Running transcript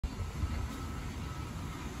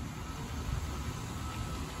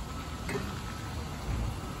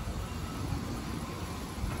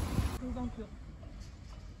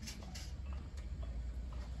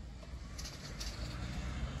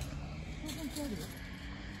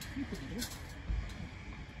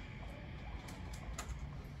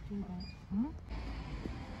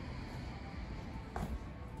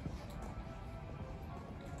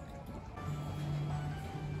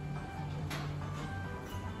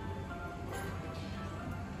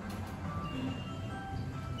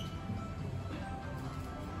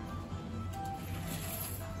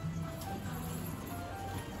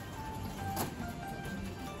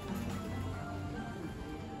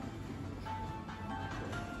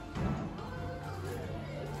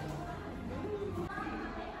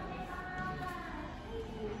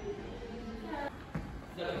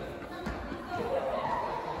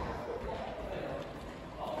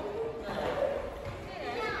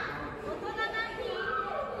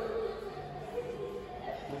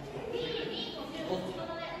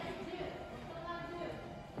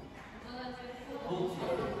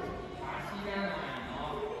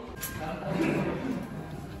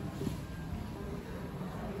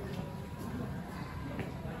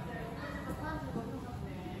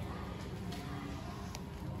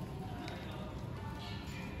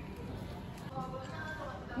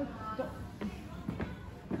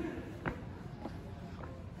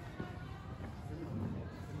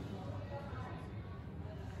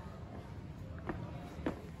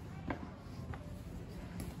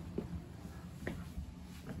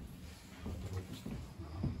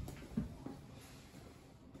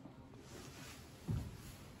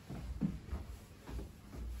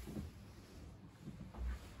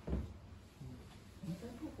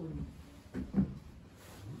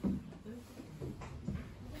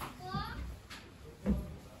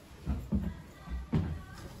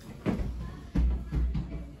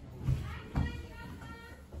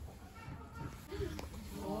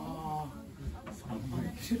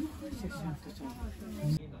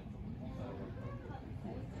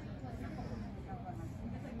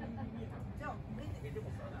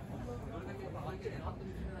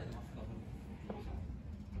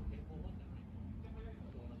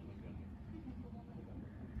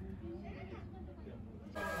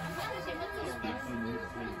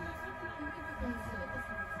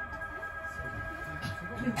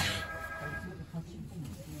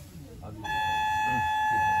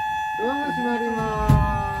ドアが閉まります。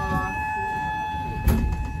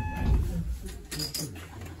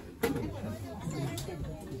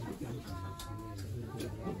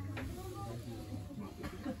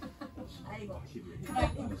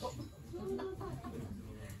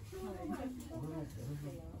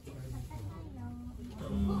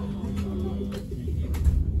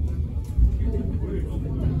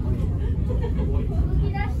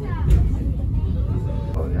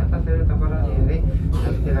見渡せるところにより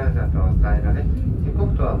名付けられたと伝えられ、時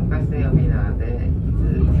刻とは昔の呼び名で、伊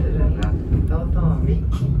豆、敦賀、道東美、甲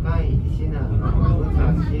斐、信濃、宇佐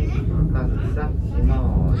市、上総、下総、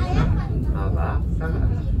馬、佐賀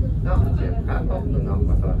の10カ国のこ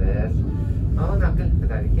とです。まもなく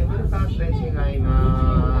下りケーブルカーすれ違い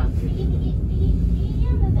ます。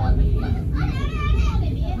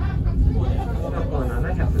標高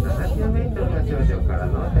770メートルの頂上から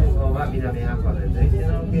の展望は南箱根随一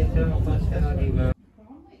の景色を残しております。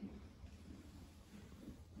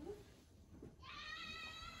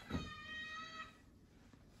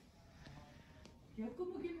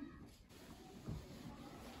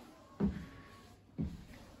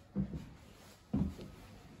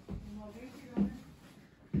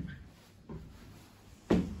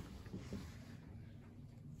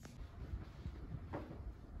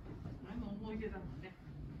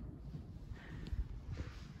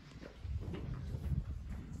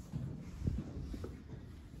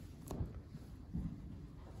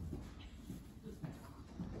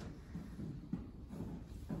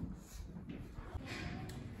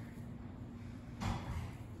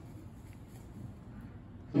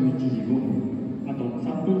11時5分、あと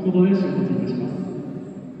3分ほどで出発いたします。